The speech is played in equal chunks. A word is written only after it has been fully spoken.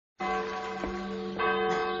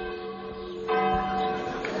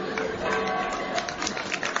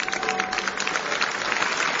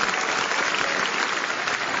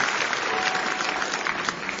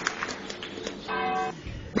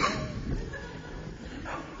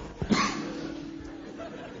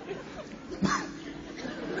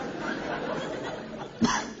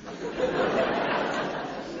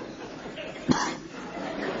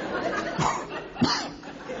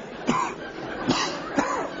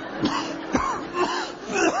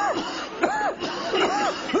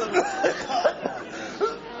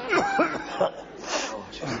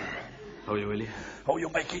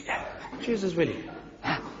Mikey. Jesus, Willie.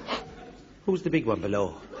 Who's the big one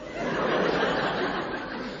below?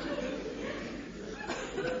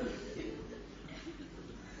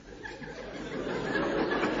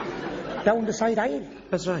 Down the side aisle.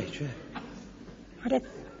 That's right, yeah. Oh,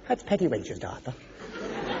 that's Petty Welch's daughter.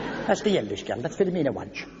 That's the eldest girl. That's Philomena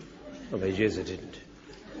Welch. Oh, my Jesus, I didn't.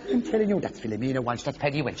 I'm telling you, that's Philomena Welch. That's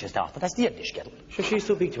Petty Welch's daughter. That's the eldest girl. Sure, she's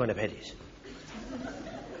too big to one of Petty's.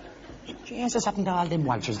 Jesus, haven't all them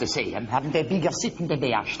Welches the same? Haven't they bigger sitting than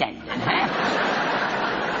they are standing, huh?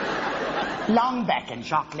 Long back and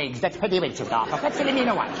short legs. That's Petty Welch's daughter. That's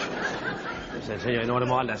Philomena Welch. I tell you, I know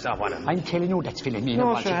them all, that's not one of them. I'm telling you, that's Philomena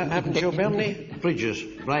No, Welch. sir, haven't you, Bernie? Bridges,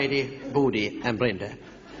 Bridie, Bodie, and Brenda.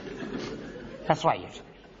 That's right.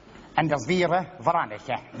 And there's Vera,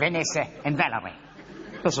 Veronica, Vanessa, and Valerie.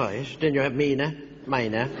 That's right. Then you have Mina,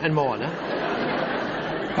 Mina, and Mona.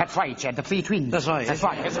 That's right, Chad. The three twins. That's right. That's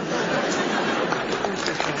right.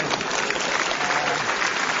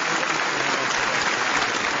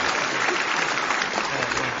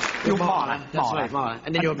 You Mara. That's right, Mara.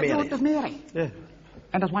 And then you have Mary. There's Mary. Yeah.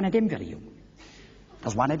 And there's one of them very young.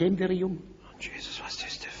 There's one of them very young. Jesus, what's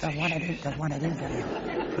this? There's one of them very young.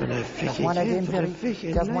 There's one of them very young.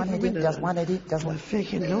 There's one of them. There's one of them. There's one.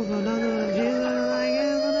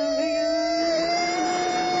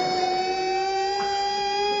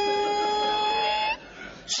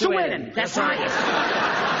 Sue Ellen, that's right.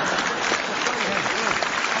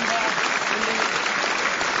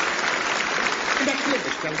 And that's the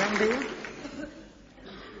other girl down there.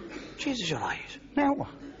 Jesus, you're right. Now.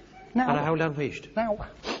 And how long fished? Now.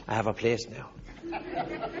 I have a place now.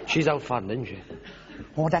 She's out fun, isn't she?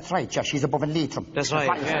 Oh, that's right, yeah. She's above in Leitrim. That's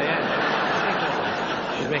right.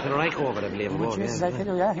 Yeah. She's making a right over, I believe. Oh, Jesus, I tell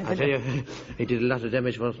you, yeah. I tell you, he did a lot of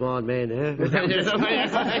damage for a small man, eh?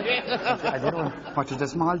 I don't know. What does the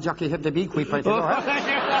small jockey have the big whip, I tell you, huh?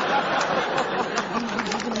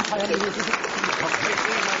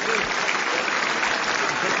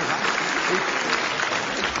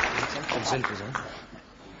 Selfies, huh?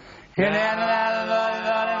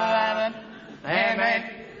 Amen.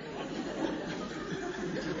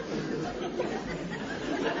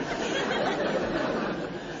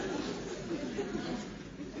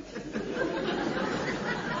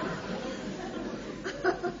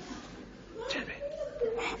 Tell me,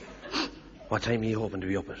 what time are you hoping to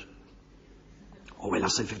be up at? Oh, well,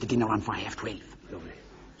 ourselves have the dinner on for 12:30. Lovely.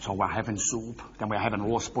 So we're having soup, then we're having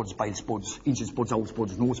roast spuds, boiled spuds, Injun spuds, out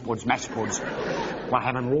spuds, no spuds, mashed spuds. We're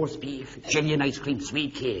having roast beef, jelly and ice cream,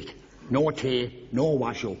 sweet cake. No tea, no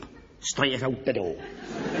wash up. Straight out the door.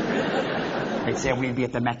 I'd say we'll be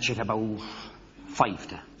at the match at about 5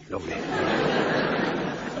 to. Lovely.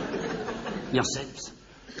 Yourselves?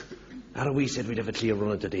 How we said we'd have a clear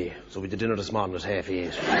run of today, so we did dinner this morning at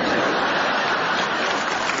 8:30.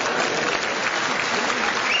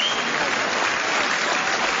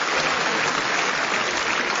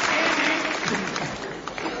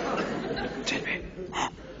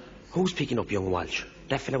 Who's picking up young Walsh?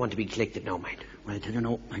 That fella want to be collected now, mate. Well, I tell you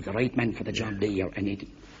now, I'm the right man for the job there, and it...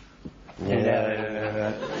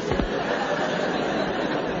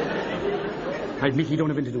 I'd Mickey don't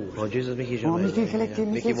have anything to do with it. Oh, Jesus, Mickey's Oh, Mickey'll collect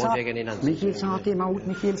him, Mickey won't take any nonsense. Mickey'll sort him out,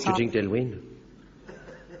 Mickey'll Do sort... you think they'll win?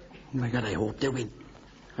 Oh, my God, I hope they win.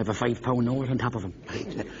 I have a £5 note on top of him.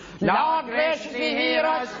 Lord graciously hear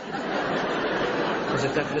us. Because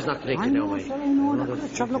if that fella's not I collected now, know, mate. sir, I know.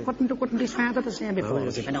 Look, look what this father was saying before.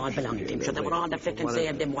 As if it all belonged to him. So they were all the flicking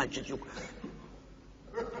saying them Welches, you...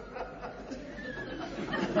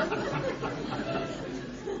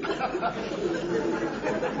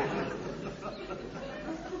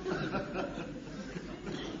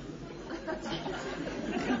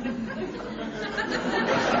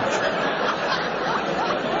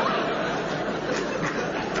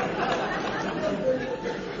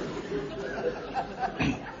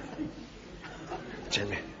 Tell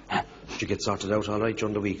me, did you get sorted out all right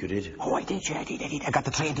during the week, you did? Oh, I did, yeah, I did. I got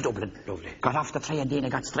the train to Dublin. Lovely. Got off the train, then I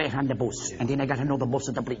got straight on the bus. And then I got another bus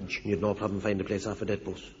at the bridge. You had no problem finding a place off of that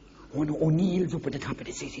bus? Oh, no, O'Neill's up at the top of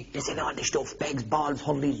the city. They sell all the stuff, bags, balls,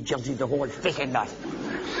 hurleys, jerseys, the whole fucking lot.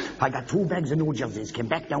 I got 2 bags of new jerseys, came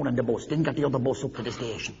back down on the bus, then got the other bus up to the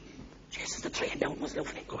station. Jesus, the train down was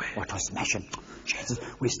lovely. Go ahead. What was smashing. Jesus,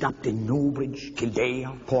 we stopped in Newbridge,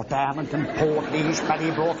 Kildare, Port Arlington, Portlaoise,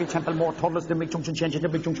 Ballybroke, Templemore, Thurles, Limerick Junction, change at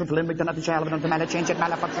Limerick Junction, to Limerick, then at the Charleville, and the Mallet, change at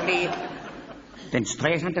Malafat, to Leith. Then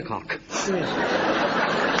straight on to Cork.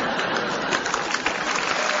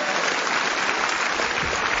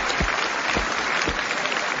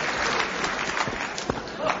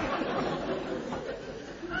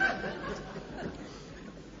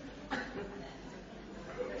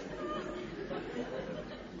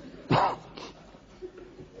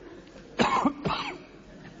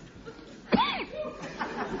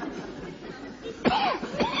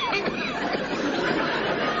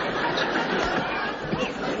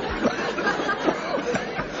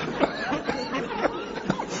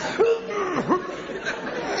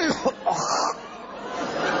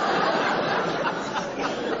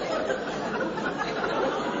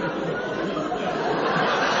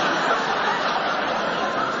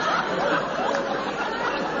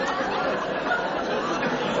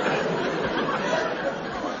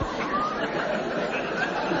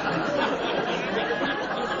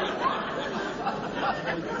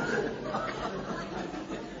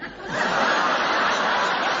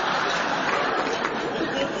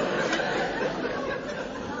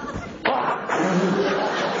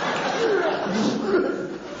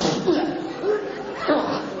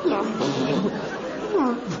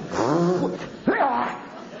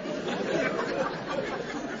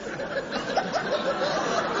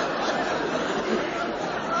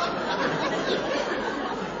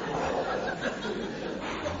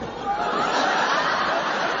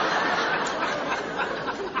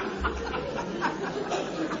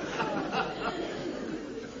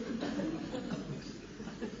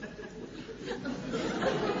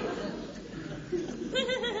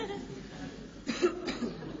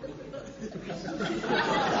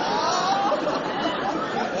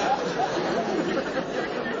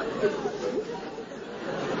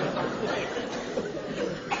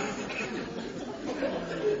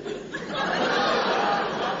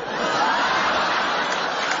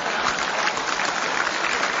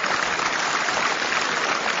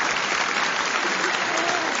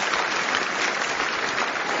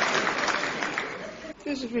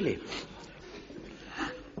 Is it really?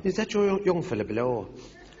 Is that your young fella below?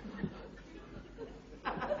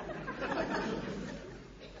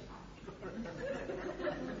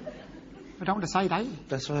 But down the side, eh?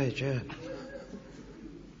 That's right, yeah.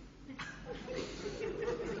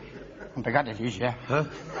 I forgot it is, yeah. Huh?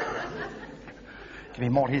 To be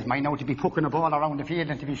more his mind now to be pucking a ball around the field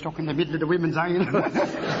than to be stuck in the middle of the women's aisle.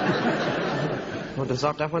 Well, to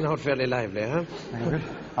sort that one out fairly lively, huh?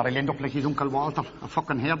 Or he'll end up like his Uncle Walter, a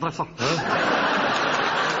fucking hairdresser. Huh?